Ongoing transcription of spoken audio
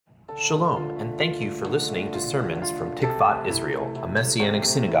Shalom, and thank you for listening to sermons from Tikvat Israel, a Messianic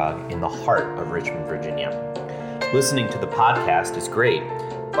synagogue in the heart of Richmond, Virginia. Listening to the podcast is great,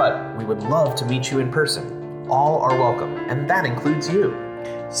 but we would love to meet you in person. All are welcome, and that includes you.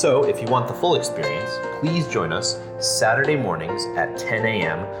 So if you want the full experience, please join us Saturday mornings at 10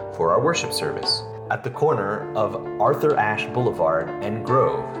 a.m. for our worship service at the corner of Arthur Ashe Boulevard and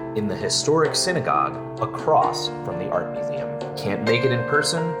Grove in the historic synagogue across from the Art Museum. Can't make it in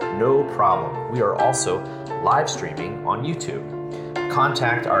person? No problem. We are also live streaming on YouTube.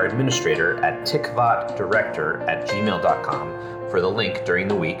 Contact our administrator at tikvatdirector@gmail.com for the link during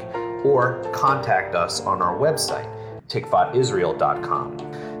the week, or contact us on our website, tikvatisrael.com.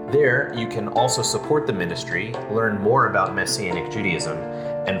 There, you can also support the ministry, learn more about Messianic Judaism,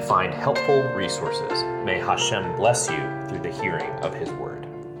 and find helpful resources. May Hashem bless you through the hearing of His word.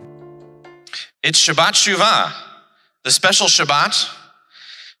 It's Shabbat Shuvah, the special Shabbat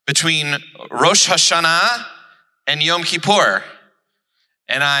between Rosh Hashanah and Yom Kippur.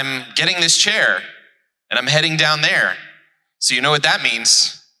 And I'm getting this chair, and I'm heading down there. So you know what that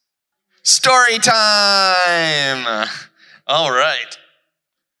means. Story time! All right.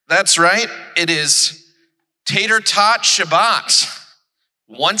 That's right. It is Tater Tot Shabbat.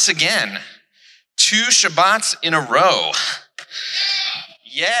 Once again, 2 Shabbats in a row.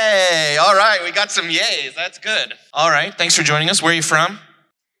 Yay. All right, we got some yays. That's good. All right, thanks for joining us. Where are you from?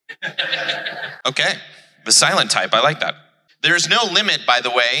 Okay, the silent type. I like that. There's no limit, by the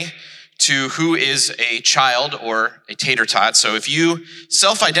way, to who is a child or a tater tot. So if you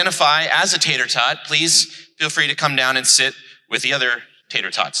self-identify as a tater tot, please feel free to come down and sit with the other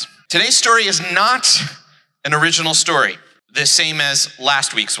tater tots. Today's story is not an original story, the same as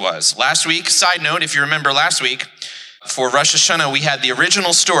last week's was. Last week, side note, if you remember last week, for Rosh Hashanah, we had the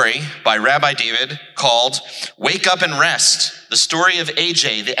original story by Rabbi David called Wake Up and Rest, the story of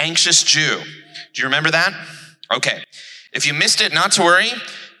AJ, the anxious Jew. Do you remember that? Okay. If you missed it, not to worry.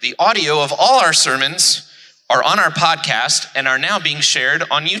 The audio of all our sermons are on our podcast and are now being shared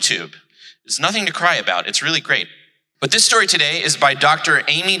on YouTube. There's nothing to cry about. It's really great. But this story today is by Dr.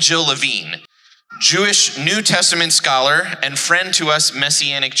 Amy Jill Levine, Jewish New Testament scholar and friend to us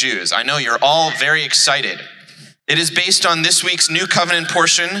Messianic Jews. I know you're all very excited. It is based on this week's New Covenant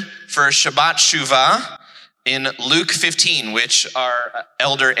portion for Shabbat Shuvah in Luke 15, which our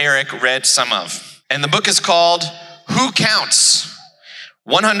elder Eric read some of. And the book is called Who Counts?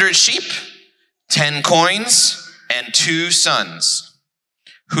 100 sheep, 10 coins, and 2 sons.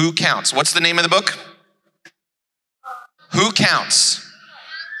 Who counts? What's the name of the book? Who counts?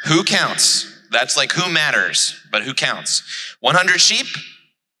 Who counts? That's like who matters, but who counts? 100 sheep,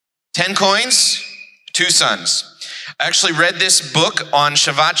 10 coins, 2 sons. I actually read this book on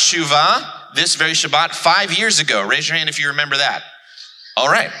Shabbat Shuvah, this very Shabbat, 5 years ago. Raise your hand if you remember that. All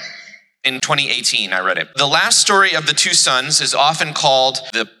right. In 2018, I read it. The last story of the 2 sons is often called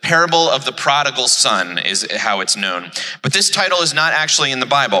the parable of the prodigal son, is how it's known. But this title is not actually in the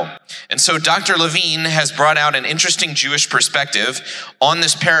Bible. And so Dr. Levine has brought out an interesting Jewish perspective on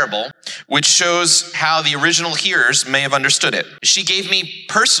this parable, which shows how the original hearers may have understood it. She gave me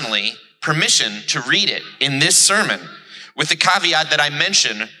personally permission to read it in this sermon, with the caveat that I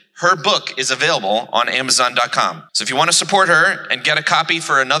mention her book is available on Amazon.com. So if you want to support her and get a copy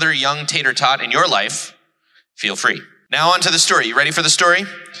for another young tater tot in your life, feel free. Now on to the story. You ready for the story?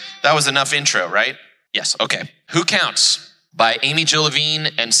 That was enough intro, right? Yes, okay. Who Counts? By Amy Jill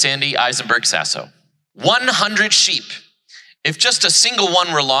Levine and Sandy Eisenberg Sasso. 100 sheep. If just a single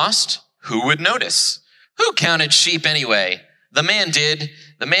one were lost, who would notice? Who counted sheep anyway? The man did.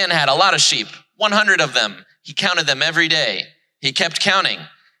 The man had a lot of sheep, 100 of them. He counted them every day. He kept counting.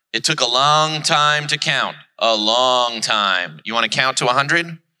 It took a long time to count. A long time. You want to count to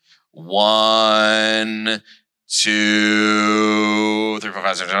 100? 1, 2, 3, 4,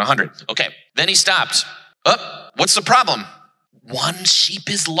 5, 6, 7, 100. Okay. Then he stopped. What's the problem? 1 sheep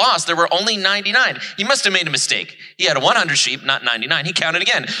is lost. There were only 99. He must have made a mistake. He had 100 sheep, not 99. He counted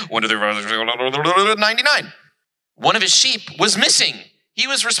again. 1, 2, 3, 4, 5, 6, 7, 99. One of his sheep was missing. He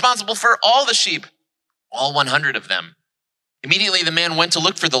was responsible for all the sheep, all 100 of them. Immediately, the man went to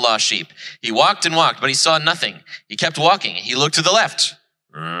look for the lost sheep. He walked and walked, but he saw nothing. He kept walking. He looked to the left.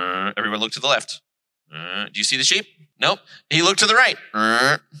 Everyone looked to the left. Do you see the sheep? Nope. He looked to the right.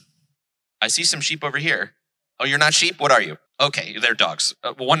 I see some sheep over here. Oh, you're not sheep? What are you? Okay, they're dogs.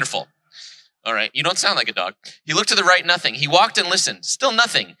 Wonderful. All right, you don't sound like a dog. He looked to the right, nothing. He walked and listened. Still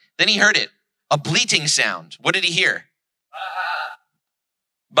nothing. Then he heard it. A bleating sound. What did he hear?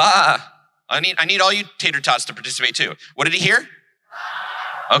 Bah. I need all you tater tots to participate too. What did he hear?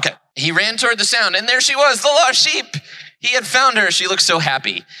 Okay. He ran toward the sound, and there she was, the lost sheep. He had found her. She looked so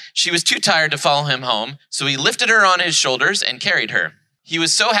happy. She was too tired to follow him home, so he lifted her on his shoulders and carried her. He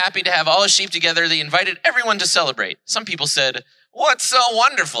was so happy to have all his sheep together, they invited everyone to celebrate. Some people said, "What's so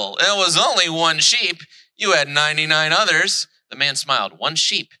wonderful? It was only one sheep. You had 99 others." The man smiled. One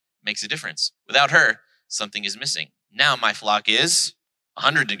sheep makes a difference. Without her, something is missing. Now my flock is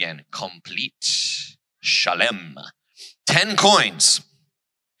 100 again. Complete. Shalem. 10 coins.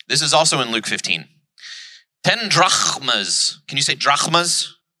 This is also in Luke 15. 10 drachmas. Can you say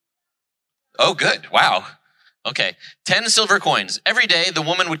drachmas? Oh, good. Wow. Okay. 10 silver coins. Every day, the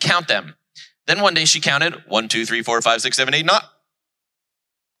woman would count them. Then one day she counted 1, 2, 3, 4, 5, 6, 7, 8, 9.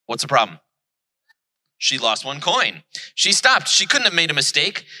 What's the problem? She lost one coin. She stopped. She couldn't have made a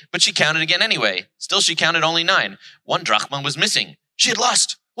mistake, but she counted again anyway. Still, she counted only 9. One drachma was missing. She had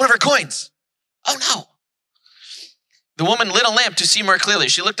lost one of her coins. Oh, no. The woman lit a lamp to see more clearly.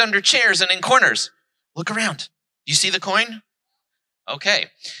 She looked under chairs and in corners. Look around. Do you see the coin? Okay.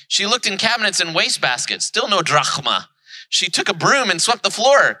 She looked in cabinets and wastebaskets. Still no drachma. She took a broom and swept the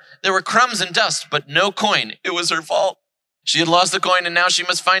floor. There were crumbs and dust, but no coin. It was her fault. She had lost the coin and now she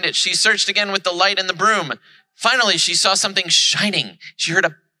must find it. She searched again with the light and the broom. Finally, she saw something shining. She heard a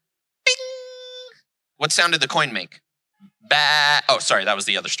bing. What sound did the coin make? Bah. Oh, sorry, that was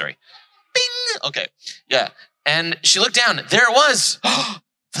the other story. Bing. Okay, yeah. And she looked down. There it was.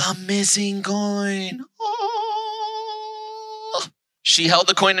 The missing coin. Oh. She held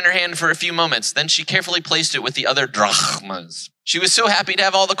the coin in her hand for a few moments. Then she carefully placed it with the other drachmas. She was so happy to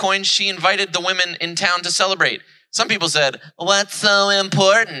have all the coins, she invited the women in town to celebrate. Some people said, "What's so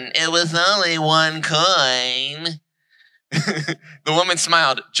important? It was only one coin." The woman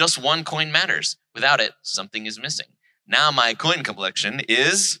smiled. Just one coin matters. Without it, something is missing. Now my coin collection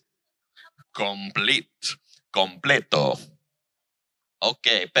is complete. Completo.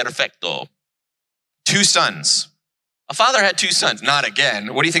 Okay, perfecto. 2 sons. A father had 2 sons. Not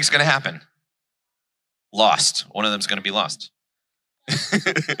again. What do you think is going to happen? Lost. One of them is going to be lost.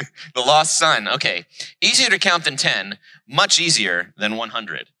 The lost son. Okay. Easier to count than 10. Much easier than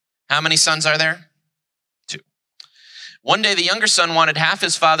 100. How many sons are there? 2. One day, the younger son wanted half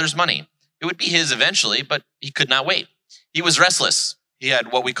his father's money. It would be his eventually, but he could not wait. He was restless. He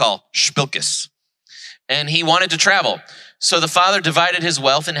had what we call spilkus. And he wanted to travel. So the father divided his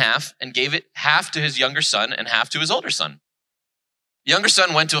wealth in half and gave it half to his younger son and half to his older son. The younger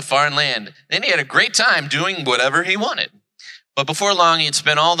son went to a foreign land. Then he had a great time doing whatever he wanted. But before long, he had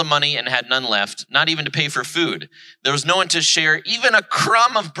spent all the money and had none left, not even to pay for food. There was no one to share even a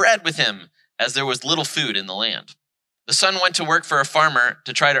crumb of bread with him, as there was little food in the land. The son went to work for a farmer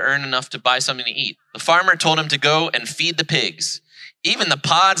to try to earn enough to buy something to eat. The farmer told him to go and feed the pigs. Even the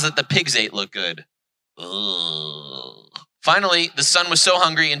pods that the pigs ate looked good. Ugh. Finally, the son was so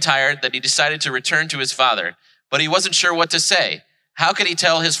hungry and tired that he decided to return to his father, but he wasn't sure what to say. How could he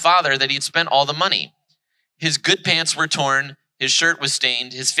tell his father that he had spent all the money? His good pants were torn, his shirt was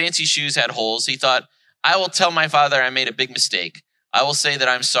stained, his fancy shoes had holes. He thought, "I will tell my father I made a big mistake. I will say that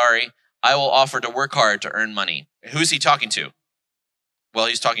I'm sorry. I will offer to work hard to earn money." Who's he talking to? Well,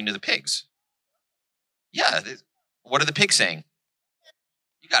 he's talking to the pigs. Yeah, what are the pigs saying?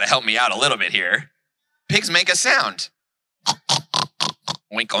 You got to help me out a little bit here. Pigs make a sound.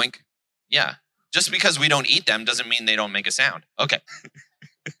 Oink, oink. Yeah. Just because we don't eat them doesn't mean they don't make a sound. Okay.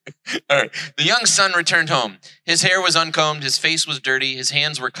 All right. The young son returned home. His hair was uncombed. His face was dirty. His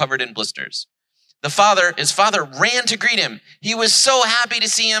hands were covered in blisters. His father ran to greet him. He was so happy to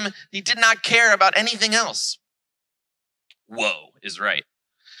see him. He did not care about anything else. Whoa is right.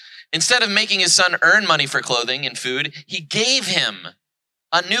 Instead of making his son earn money for clothing and food, he gave him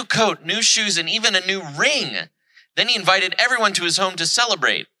a new coat, new shoes, and even a new ring. Then he invited everyone to his home to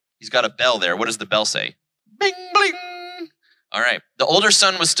celebrate. He's got a bell there. What does the bell say? Bing, bling. All right. The older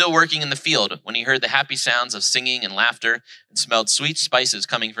son was still working in the field when he heard the happy sounds of singing and laughter and smelled sweet spices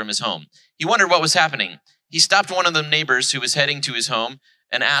coming from his home. He wondered what was happening. He stopped one of the neighbors who was heading to his home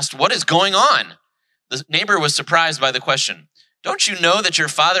and asked, "What is going on?" The neighbor was surprised by the question. "Don't you know that your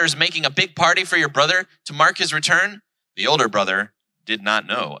father is making a big party for your brother to mark his return?" The older brother did not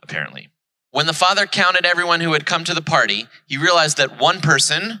know, apparently. When the father counted everyone who had come to the party, he realized that one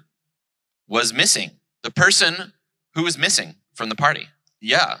person was missing. The person who was missing from the party.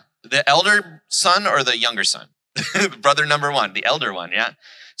 Yeah. The elder son or the younger son? Brother number 1, the elder one, yeah?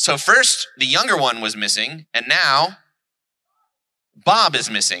 So first, the younger one was missing, and now Bob is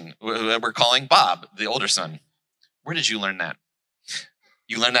missing. We're calling Bob, the older son. Where did you learn that?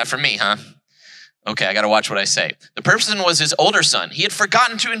 You learned that from me, huh? Okay, I got to watch what I say. The person was his older son. He had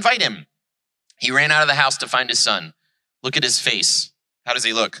forgotten to invite him. He ran out of the house to find his son. Look at his face. How does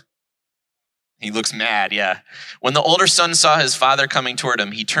he look? He looks mad, yeah. When the older son saw his father coming toward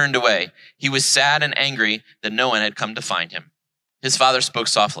him, he turned away. He was sad and angry that no one had come to find him. His father spoke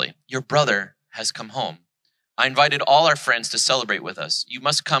softly. Your brother has come home. I invited all our friends to celebrate with us. You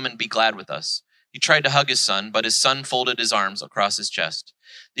must come and be glad with us. He tried to hug his son, but his son folded his arms across his chest.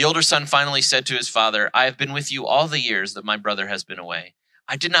 The older son finally said to his father, I have been with you all the years that my brother has been away.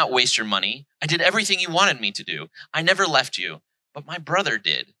 I did not waste your money. I did everything you wanted me to do. I never left you, but my brother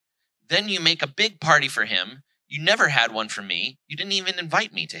did. Then you make a big party for him. You never had one for me. You didn't even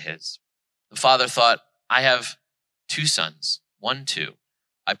invite me to his. The father thought, I have 2 sons, 1, 2.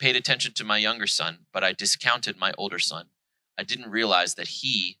 I paid attention to my younger son, but I discounted my older son. I didn't realize that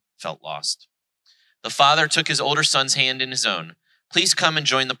he felt lost. The father took his older son's hand in his own. Please come and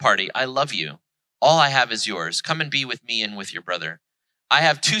join the party. I love you. All I have is yours. Come and be with me and with your brother. I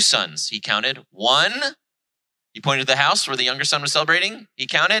have 2 sons, he counted. 1. He pointed to the house where the younger son was celebrating. He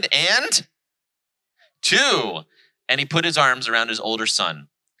counted, and 2. And he put his arms around his older son,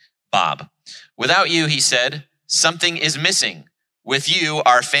 Bob. Without you, he said, something is missing. With you,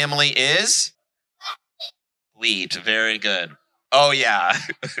 our family is complete. Very good. Oh, yeah.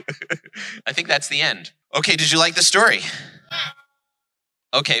 I think that's the end. Okay, did you like the story?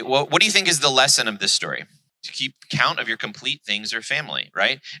 Okay, well, what do you think is the lesson of this story? To keep count of your complete things or family,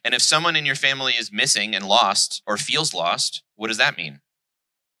 right? And if someone in your family is missing and lost or feels lost, what does that mean?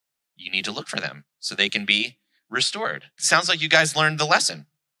 You need to look for them so they can be restored. It sounds like you guys learned the lesson.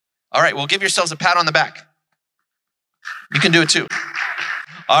 All right, well, give yourselves a pat on the back. You can do it too.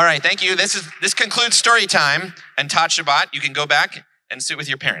 All right, thank you. This concludes story time and Tot Shabbat. You can go back and sit with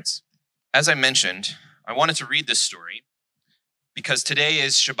your parents. As I mentioned, I wanted to read this story because today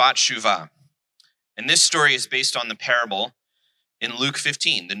is Shabbat Shuvah. And this story is based on the parable in Luke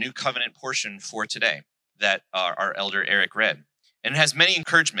 15, the New Covenant portion for today that our elder Eric read. And it has many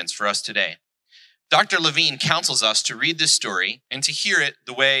encouragements for us today. Dr. Wein counsels us to read this story and to hear it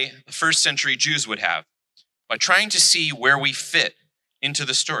the way the first century Jews would have, by trying to see where we fit into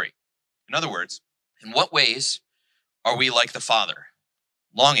the story. In other words, in what ways are we like the Father,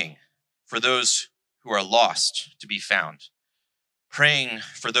 longing for those who are lost to be found, praying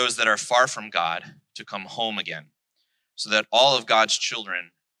for those that are far from God to come home again, so that all of God's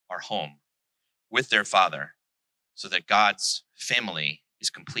children are home with their Father, so that God's family is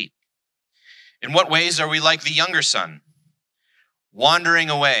complete? In what ways are we like the younger son, wandering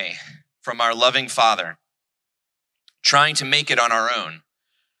away from our loving Father, trying to make it on our own,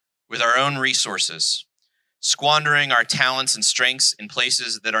 with our own resources, squandering our talents and strengths in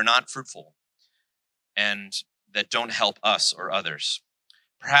places that are not fruitful and that don't help us or others?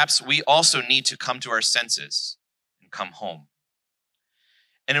 Perhaps we also need to come to our senses and come home.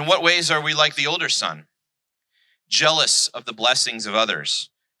 And in what ways are we like the older son, jealous of the blessings of others,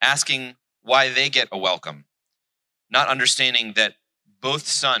 asking why they get a welcome, not understanding that both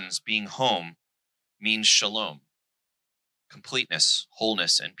sons being home means shalom, completeness,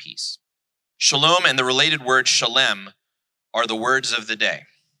 wholeness, and peace. Shalom and the related word shalem are the words of the day.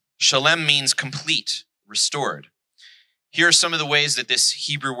 Shalem means complete, restored. Here are some of the ways that this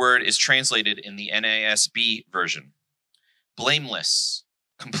Hebrew word is translated in the NASB version. Blameless,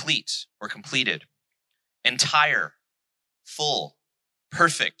 complete or completed, entire, full,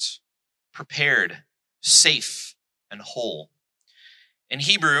 perfect, prepared, safe, and whole. In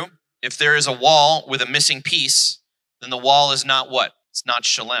Hebrew, if there is a wall with a missing piece, then the wall is not what? It's not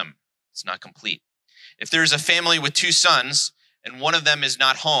shalem. It's not complete. If there is a family with 2 sons and one of them is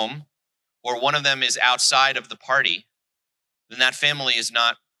not home, or one of them is outside of the party, then that family is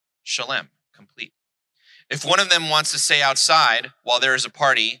not shalem, complete. If one of them wants to stay outside while there is a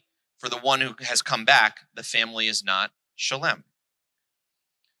party for the one who has come back, the family is not shalem.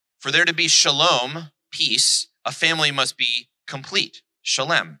 For there to be shalom, peace, a family must be complete,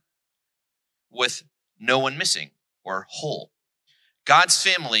 shalem, with no one missing or whole. God's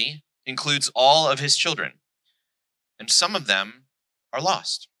family includes all of his children, and some of them are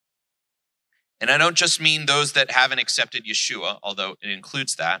lost. And I don't just mean those that haven't accepted Yeshua, although it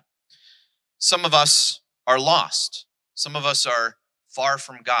includes that. Some of us are lost. Some of us are far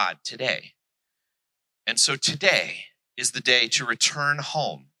from God today. And so today is the day to return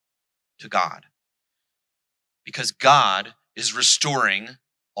home to God, because God is restoring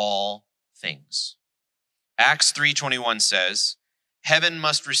all things. Acts 3:21 says, heaven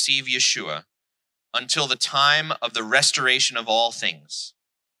must receive Yeshua until the time of the restoration of all things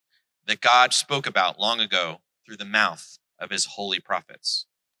that God spoke about long ago through the mouth of his holy prophets.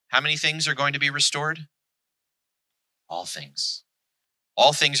 How many things are going to be restored? All things.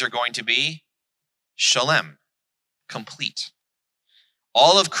 All things are going to be shalem, complete.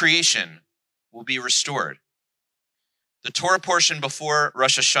 All of creation will be restored. The Torah portion before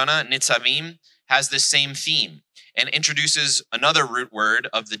Rosh Hashanah, Nitzavim, has this same theme and introduces another root word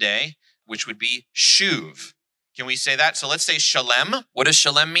of the day, which would be shuv. Can we say that? So let's say shalem. What does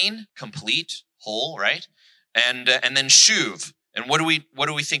shalem mean? Complete, whole, right? And then shuv. And what do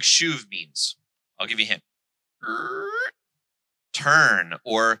we think shuv means? I'll give you a hint. Turn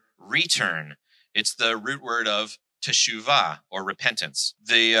or return. It's the root word of teshuvah or repentance.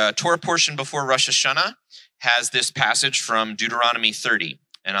 The Torah portion before Rosh Hashanah has this passage from Deuteronomy 30,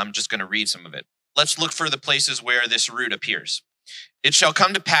 and I'm just going to read some of it. Let's look for the places where this root appears. It shall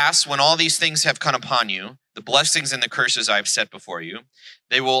come to pass when all these things have come upon you, the blessings and the curses I have set before you,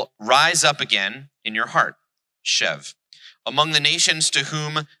 they will rise up again in your heart, Shev, among the nations to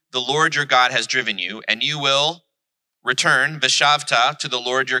whom the Lord your God has driven you, and you will return, Veshavta, to the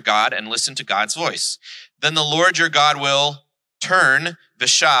Lord your God and listen to God's voice. Then the Lord your God will turn,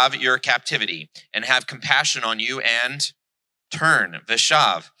 Veshav, your captivity, and have compassion on you and turn,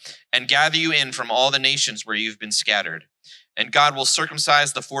 Veshav, and gather you in from all the nations where you've been scattered. And God will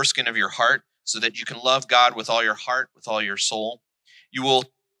circumcise the foreskin of your heart so that you can love God with all your heart, with all your soul. You will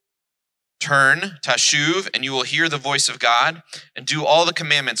turn, Tashuv, and you will hear the voice of God and do all the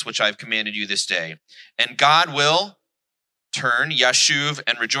commandments which I've commanded you this day. And God will turn, Yashuv,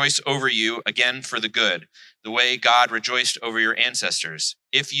 and rejoice over you again for the good, the way God rejoiced over your ancestors.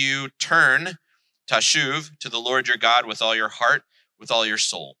 If you turn, Tashuv, to the Lord your God with all your heart, with all your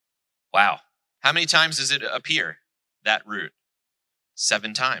soul. Wow. How many times does it appear, that root?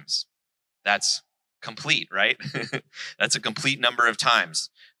 7 times. That's complete, right? That's a complete number of times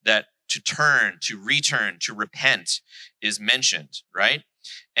that to turn, to return, to repent is mentioned, right?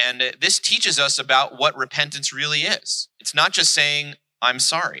 And this teaches us about what repentance really is. It's not just saying, I'm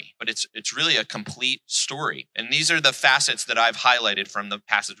sorry, but it's really a complete story. And these are the facets that I've highlighted from the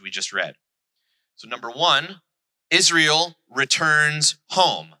passage we just read. So number 1, Israel returns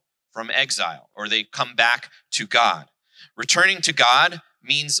home from exile, or they come back to God. Returning to God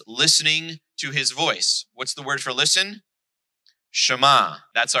means listening to his voice. What's the word for listen? Shema.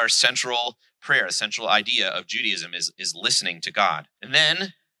 That's our central prayer, central idea of Judaism is listening to God. And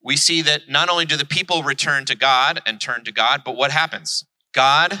then we see that not only do the people return to God and turn to God, but what happens?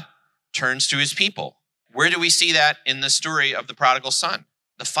 God turns to his people. Where do we see that in the story of the prodigal son?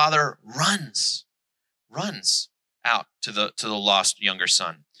 The father runs out to the lost younger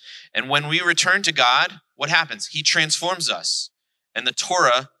son. And when we return to God, what happens? He transforms us, and the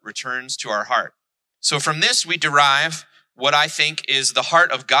Torah returns to our heart. So from this, we derive what I think is the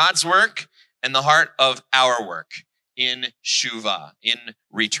heart of God's work and the heart of our work in Shuvah, in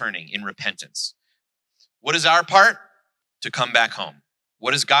returning, in repentance. What is our part? To come back home.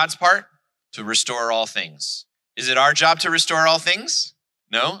 What is God's part? To restore all things. Is it our job to restore all things?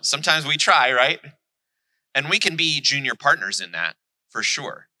 No, sometimes we try, right? And we can be junior partners in that, for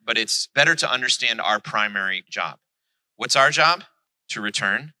sure. But it's better to understand our primary job. What's our job? To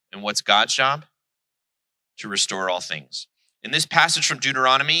return. And what's God's job? To restore all things. In this passage from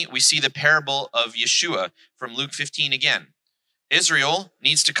Deuteronomy, we see the parable of Yeshua from Luke 15 again. Israel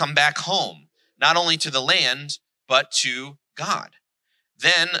needs to come back home, not only to the land, but to God.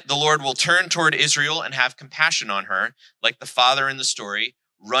 Then the Lord will turn toward Israel and have compassion on her, like the father in the story,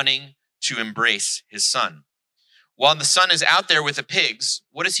 running to embrace his son. While the son is out there with the pigs,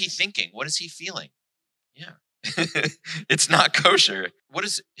 what is he thinking? What is he feeling? Yeah, it's not kosher. What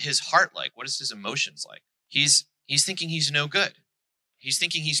is his heart like? What is his emotions like? He's thinking he's no good. He's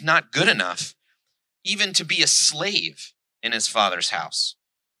thinking he's not good enough even to be a slave in his father's house,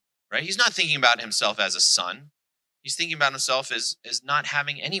 right? He's not thinking about himself as a son. He's thinking about himself as not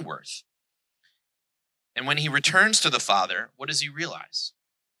having any worth. And when he returns to the father, what does he realize?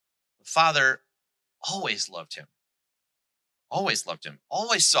 The father always loved him, always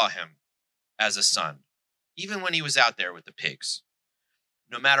saw him as a son, even when he was out there with the pigs.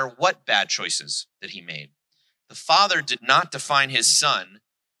 No matter what bad choices that he made, the father did not define his son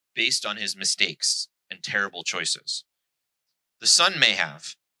based on his mistakes and terrible choices. The son may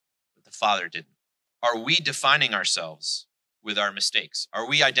have, but the father didn't. Are we defining ourselves with our mistakes? Are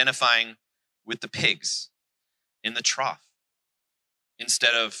we identifying with the pigs in the trough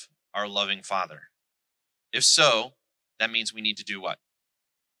instead of our loving father? If so, that means we need to do what?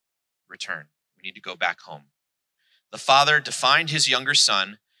 Return. We need to go back home. The father defined his younger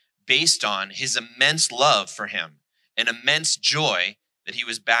son based on his immense love for him and immense joy that he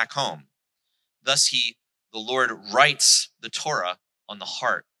was back home. Thus, the Lord writes the Torah on the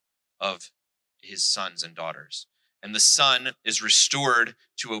heart of his sons and daughters. And the son is restored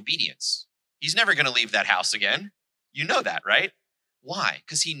to obedience. He's never going to leave that house again. You know that, right? Why?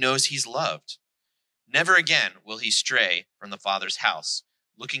 Because he knows he's loved. Never again will he stray from the Father's house,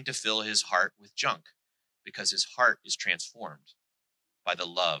 looking to fill his heart with junk, because his heart is transformed by the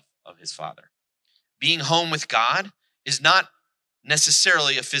love of his Father. Being home with God is not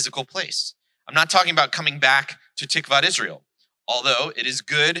necessarily a physical place. I'm not talking about coming back to Tikvat Israel, although it is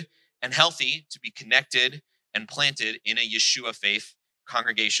good and healthy to be connected and planted in a Yeshua faith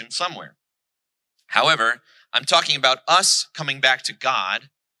congregation somewhere. However, I'm talking about us coming back to God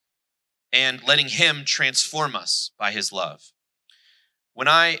and letting him transform us by his love. When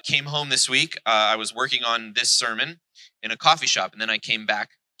I came home this week, I was working on this sermon in a coffee shop, and then I came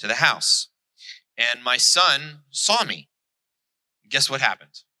back to the house. And my son saw me. Guess what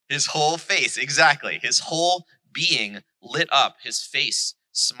happened? His whole face, exactly, his whole being lit up. His face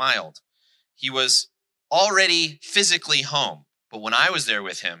smiled. He was already physically home, but when I was there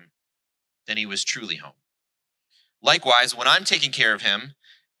with him, then he was truly home. Likewise, when I'm taking care of him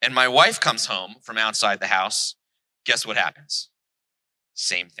and my wife comes home from outside the house, guess what happens?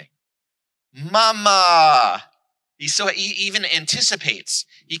 Same thing. Mama! He even anticipates.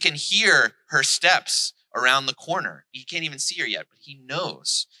 He can hear her steps around the corner. He can't even see her yet, but he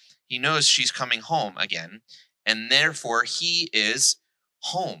knows. He knows she's coming home again, and therefore he is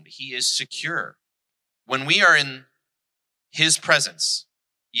home. He is secure. When we are in his presence,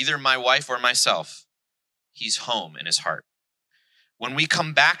 either my wife or myself, he's home in his heart. When we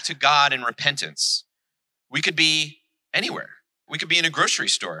come back to God in repentance, we could be anywhere. We could be in a grocery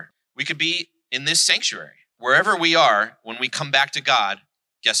store. We could be in this sanctuary. Wherever we are, when we come back to God,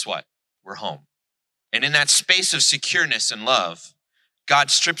 guess what? We're home. And in that space of secureness and love,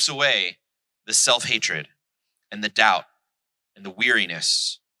 God strips away the self-hatred and the doubt and the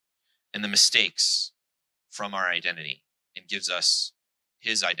weariness and the mistakes from our identity and gives us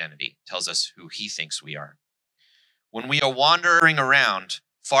his identity, tells us who he thinks we are. When we are wandering around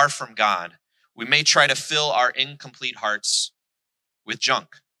far from God, we may try to fill our incomplete hearts with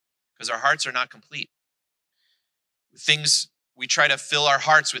junk because our hearts are not complete. We try to fill our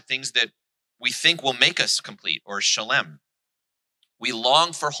hearts with things that we think will make us complete or shalem. We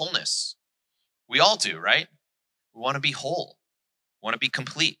long for wholeness. We all do, right? We want to be whole, want to be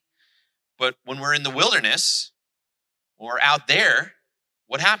complete. But when we're in the wilderness, when we're out there,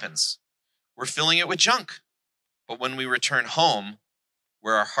 what happens? We're filling it with junk. But when we return home,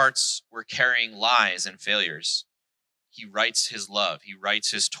 where our hearts were carrying lies and failures, he writes his love, he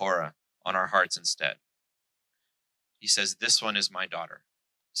writes his Torah on our hearts instead. He says, this one is my daughter.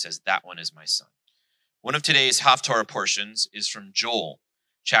 He says, that one is my son. One of today's Haftorah portions is from Joel,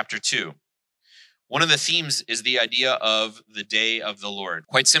 chapter 2. One of the themes is the idea of the day of the Lord.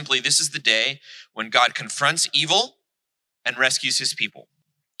 Quite simply, this is the day when God confronts evil and rescues his people.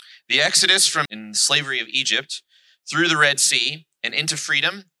 The exodus from slavery of Egypt through the Red Sea and into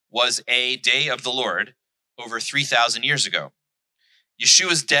freedom was a day of the Lord over 3,000 years ago.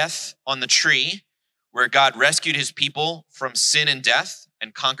 Yeshua's death on the tree, where God rescued his people from sin and death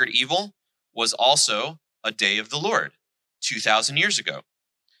and conquered evil, was also a day of the Lord 2,000 years ago.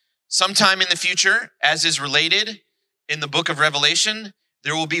 Sometime in the future, as is related in the book of Revelation,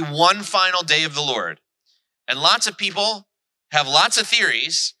 there will be one final day of the Lord. And lots of people have lots of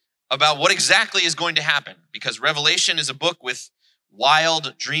theories about what exactly is going to happen, because Revelation is a book with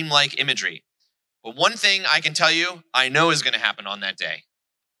wild, dreamlike imagery. But one thing I can tell you, I know is going to happen on that day,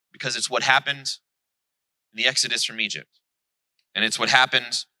 because it's what happened in the Exodus from Egypt. And it's what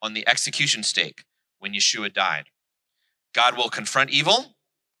happened on the execution stake when Yeshua died. God will confront evil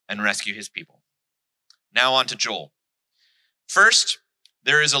and rescue his people. Now on to Joel. First,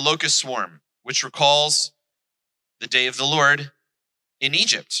 there is a locust swarm, which recalls the day of the Lord in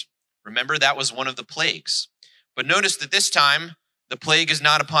Egypt. Remember, that was one of the plagues. But notice that this time, the plague is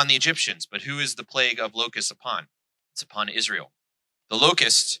not upon the Egyptians, but who is the plague of locusts upon? It's upon Israel. The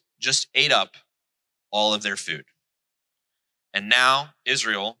locusts just ate up all of their food. And now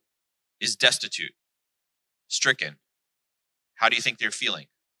Israel is destitute, stricken. How do you think they're feeling?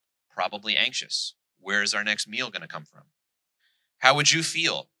 Probably anxious. Where is our next meal going to come from? How would you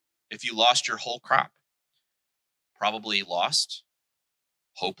feel if you lost your whole crop? Probably lost,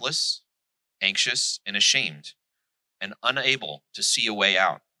 hopeless, anxious, and ashamed, and unable to see a way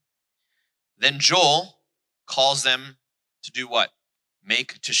out. Then Joel calls them to do what?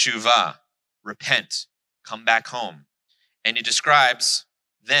 Make to Shuvah, repent, come back home. And he describes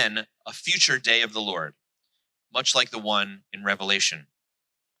then a future day of the Lord, much like the one in Revelation.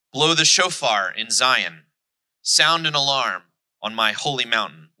 Blow the shofar in Zion, sound an alarm on my holy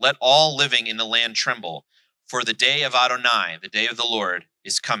mountain. Let all living in the land tremble, for the day of Adonai, the day of the Lord,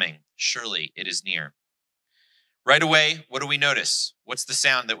 is coming. Surely it is near. Right away, what do we notice? What's the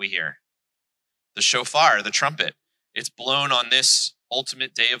sound that we hear? The shofar, the trumpet, it's blown on this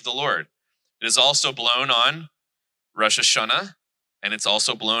ultimate day of the Lord. It is also blown on Rosh Hashanah, and it's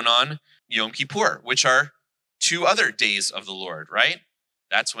also blown on Yom Kippur, which are two other days of the Lord, right?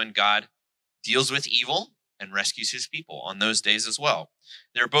 That's when God deals with evil and rescues his people on those days as well.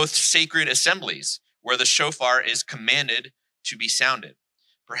 They're both sacred assemblies where the shofar is commanded to be sounded.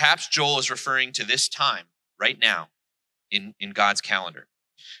 Perhaps Joel is referring to this time right now in God's calendar.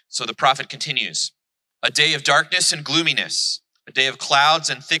 So the prophet continues, a day of darkness and gloominess, a day of clouds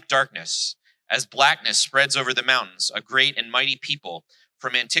and thick darkness, as blackness spreads over the mountains, a great and mighty people.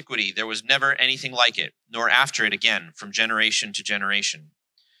 From antiquity, there was never anything like it, nor after it again, from generation to generation.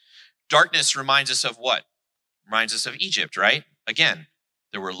 Darkness reminds us of what? Reminds us of Egypt, right? Again,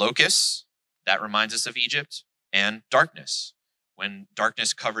 there were locusts, that reminds us of Egypt, and darkness, when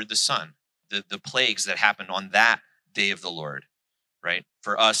darkness covered the sun, the plagues that happened on that day of the Lord, right?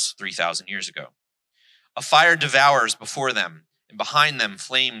 For us, 3,000 years ago. A fire devours before them, and behind them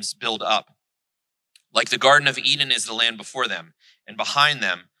flames build up. Like the Garden of Eden is the land before them, and behind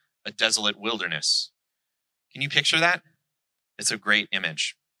them a desolate wilderness. Can you picture that? It's a great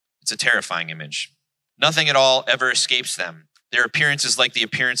image. It's a terrifying image. Nothing at all ever escapes them. Their appearance is like the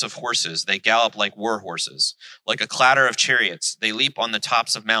appearance of horses. They gallop like war horses. Like a clatter of chariots, they leap on the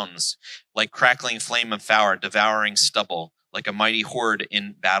tops of mountains. Like crackling flame of fire, devouring stubble. Like a mighty horde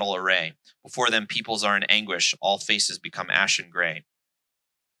in battle array. Before them, peoples are in anguish. All faces become ashen gray.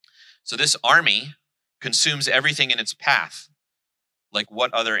 So this army consumes everything in its path. Like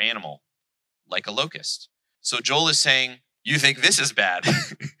what other animal? Like a locust. So Joel is saying, you think this is bad.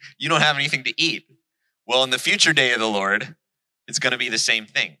 You don't have anything to eat. Well, in the future day of the Lord, it's going to be the same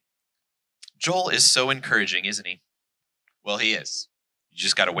thing. Joel is so encouraging, isn't he? Well, he is. You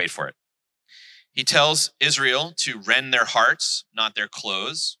just got to wait for it. He tells Israel to rend their hearts, not their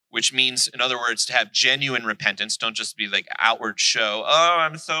clothes, which means, in other words, to have genuine repentance. Don't just be like outward show. Oh,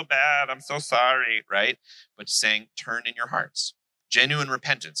 I'm so bad. I'm so sorry, right? But saying, turn in your hearts. Genuine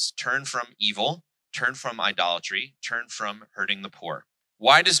repentance. Turn from evil. Turn from idolatry. Turn from hurting the poor.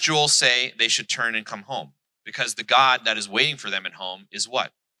 Why does Joel say they should turn and come home? Because the God that is waiting for them at home is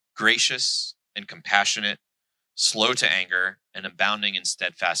what? Gracious and compassionate, slow to anger, and abounding in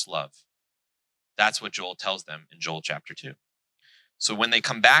steadfast love. That's what Joel tells them in Joel chapter 2. So when they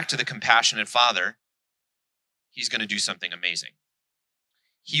come back to the compassionate Father, he's going to do something amazing.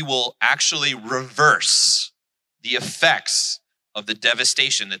 He will actually reverse the effects of the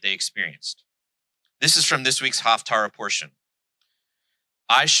devastation that they experienced. This is from this week's Haftarah portion.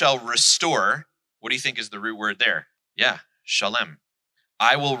 I shall restore, what do you think is the root word there? Yeah, shalem.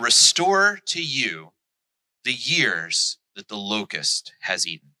 I will restore to you the years that the locust has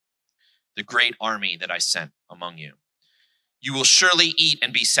eaten, the great army that I sent among you. You will surely eat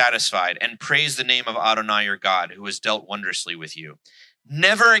and be satisfied and praise the name of Adonai your God, who has dealt wondrously with you.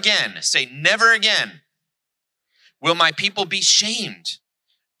 Never again, say never again, will my people be shamed.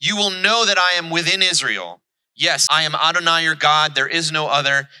 You will know that I am within Israel. Yes, I am Adonai your God. There is no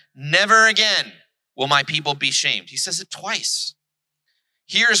other. Never again will my people be shamed. He says it twice.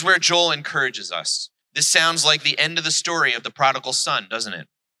 Here's where Joel encourages us. This sounds like the end of the story of the prodigal son, doesn't it?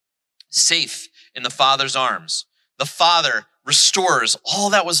 Safe in the Father's arms. The Father restores all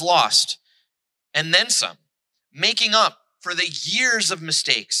that was lost and then some, making up for the years of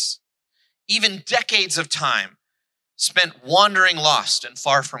mistakes, even decades of time spent wandering lost and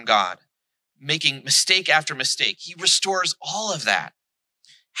far from God, making mistake after mistake. He restores all of that.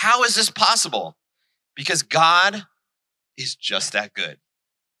 How is this possible? Because God is just that good.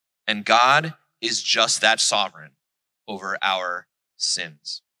 And God is just that sovereign over our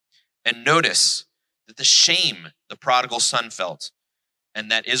sins. And notice that the shame the prodigal son felt and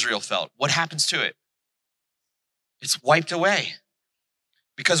that Israel felt, what happens to it? It's wiped away.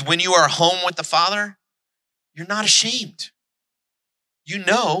 Because when you are home with the Father, you're not ashamed. You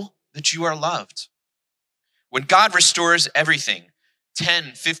know that you are loved. When God restores everything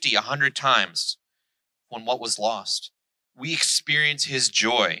 10, 50, 100 times on what was lost, we experience his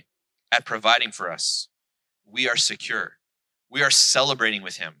joy at providing for us. We are secure. We are celebrating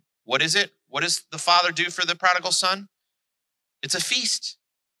with him. What is it? What does the Father do for the prodigal son? It's a feast.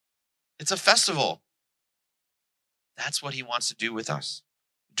 It's a festival. That's what he wants to do with us.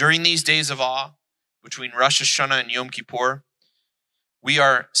 During these days of awe, between Rosh Hashanah and Yom Kippur, we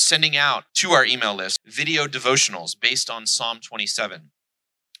are sending out to our email list video devotionals based on Psalm 27,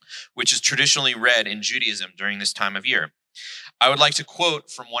 which is traditionally read in Judaism during this time of year. I would like to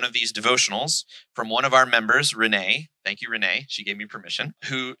quote from one of these devotionals from one of our members, Renee. Thank you, Renee. She gave me permission,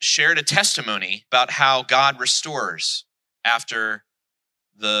 who shared a testimony about how God restores after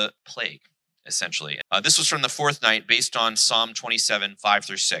the plague. essentially. This was from the fourth night based on Psalm 27,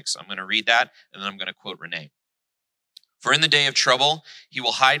 5-6. I'm going to read that, and then I'm going to quote Renee. For in the day of trouble, he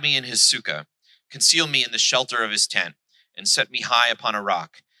will hide me in his sukkah, conceal me in the shelter of his tent, and set me high upon a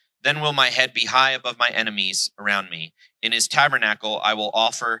rock. Then will my head be high above my enemies around me. In his tabernacle I will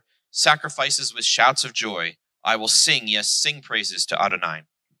offer sacrifices with shouts of joy. I will sing, yes, sing praises to Adonai.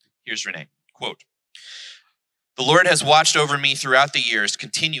 Here's Renee, quote, the Lord has watched over me throughout the years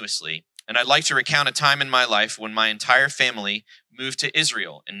continuously, and I'd like to recount a time in my life when my entire family moved to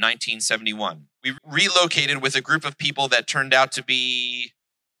Israel in 1971. We relocated with a group of people that turned out to be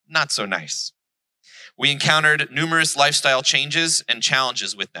not so nice. We encountered numerous lifestyle changes and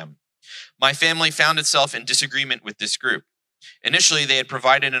challenges with them. My family found itself in disagreement with this group. Initially, they had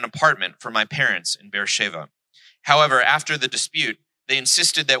provided an apartment for my parents in Beersheba. However, after the dispute, they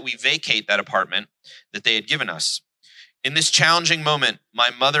insisted that we vacate that apartment that they had given us. In this challenging moment,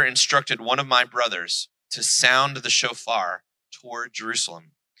 my mother instructed one of my brothers to sound the shofar toward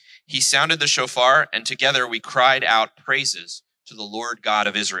Jerusalem. He sounded the shofar, and together we cried out praises to the Lord God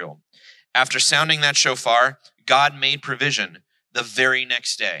of Israel. After sounding that shofar, God made provision the very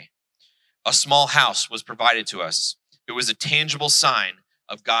next day. A small house was provided to us. It was a tangible sign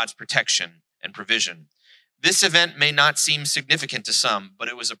of God's protection and provision. This event may not seem significant to some, but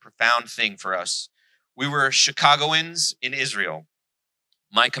it was a profound thing for us. We were Chicagoans in Israel.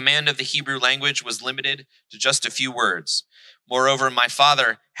 My command of the Hebrew language was limited to just a few words. Moreover, my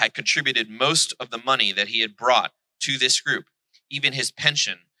father had contributed most of the money that he had brought to this group, even his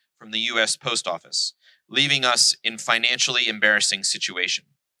pension from the U.S. Post Office, leaving us in financially embarrassing situation.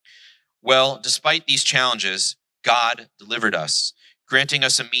 Well, despite these challenges, God delivered us, granting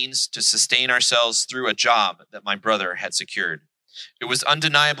us a means to sustain ourselves through a job that my brother had secured. It was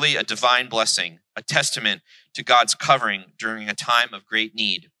undeniably a divine blessing, a testament to God's covering during a time of great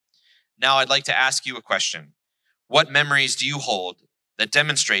need. Now I'd like to ask you a question. What memories do you hold that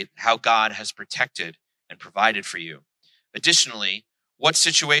demonstrate how God has protected and provided for you? Additionally, what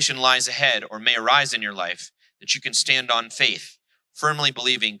situation lies ahead or may arise in your life that you can stand on faith, firmly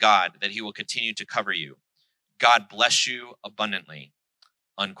believing God that he will continue to cover you? God bless you abundantly.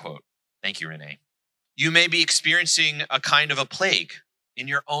 Unquote. Thank you, Renee. You may be experiencing a kind of a plague in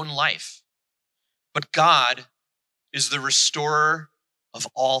your own life, but God is the restorer of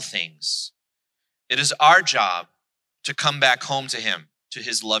all things. It is our job to come back home to him, to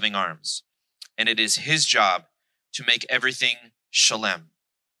his loving arms, and it is his job to make everything shalem,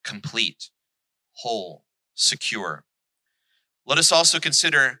 complete, whole, secure. Let us also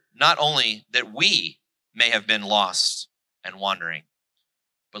consider not only that we may have been lost and wandering,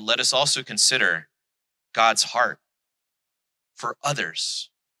 but let us also consider God's heart for others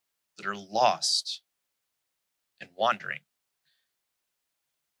that are lost and wandering.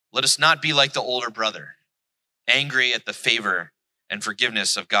 Let us not be like the older brother, angry at the favor and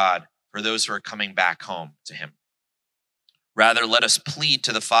forgiveness of God for those who are coming back home to him. Rather, let us plead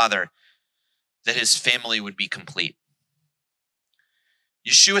to the Father that his family would be complete.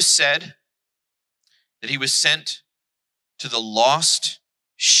 Yeshua said that he was sent to the lost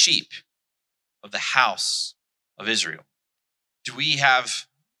sheep of the house of Israel. Do we have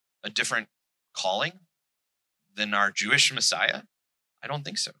a different calling than our Jewish Messiah? I don't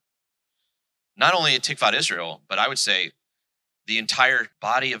think so. Not only at Tikvat Israel, but I would say the entire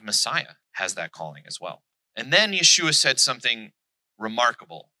body of Messiah has that calling as well. And then Yeshua said something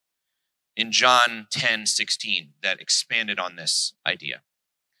remarkable in John 10:16 that expanded on this idea.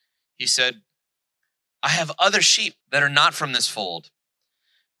 He said, I have other sheep that are not from this fold.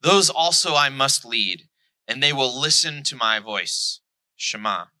 Those also I must lead, and they will listen to my voice,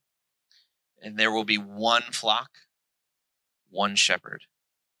 Shema. And there will be one flock, one shepherd.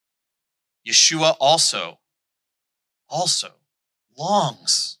 Yeshua also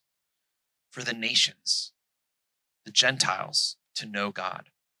longs for the nations, the Gentiles, to know God.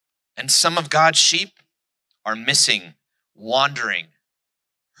 And some of God's sheep are missing, wandering,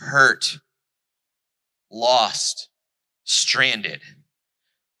 hurt, lost, stranded,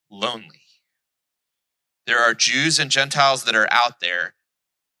 lonely. There are Jews and Gentiles that are out there,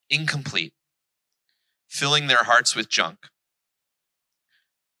 incomplete, filling their hearts with junk,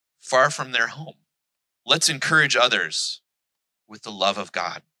 far from their home. Let's encourage others with the love of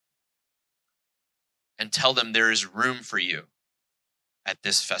God and tell them there is room for you at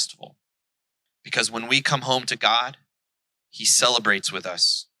this festival. Because when we come home to God, he celebrates with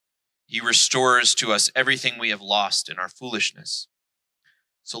us. He restores to us everything we have lost in our foolishness.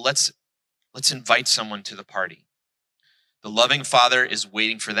 So let's invite someone to the party. The loving Father is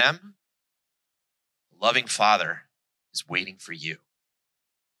waiting for them. The loving Father is waiting for you.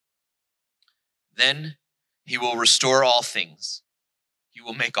 Then he will restore all things. He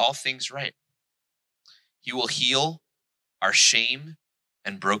will make all things right. He will heal our shame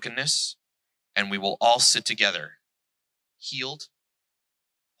and brokenness, and we will all sit together, healed,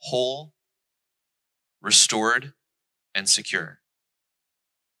 whole, restored, and secure.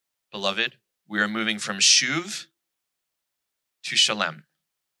 Beloved, we are moving from Shuv to Shalem,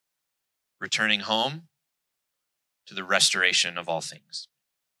 returning home to the restoration of all things.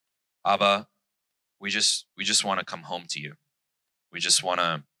 Abba, we just want to come home to you. We just want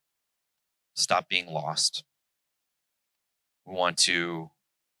to stop being lost. We want to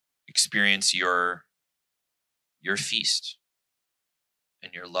experience your feast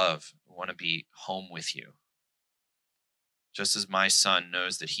and your love. We want to be home with you. Just as my son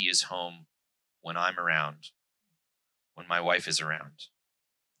knows that he is home when I'm around, when my wife is around.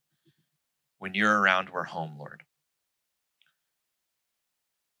 When you're around, we're home, Lord.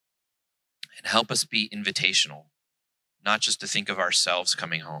 And help us be invitational, not just to think of ourselves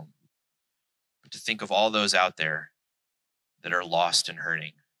coming home, but to think of all those out there that are lost and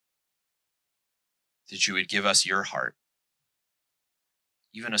hurting. That you would give us your heart,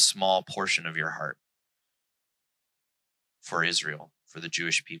 even a small portion of your heart for Israel, for the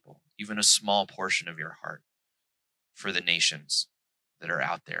Jewish people, even a small portion of your heart for the nations that are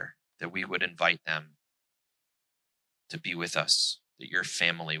out there, that we would invite them to be with us, that your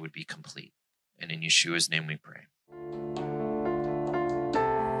family would be complete. And in Yeshua's name we pray.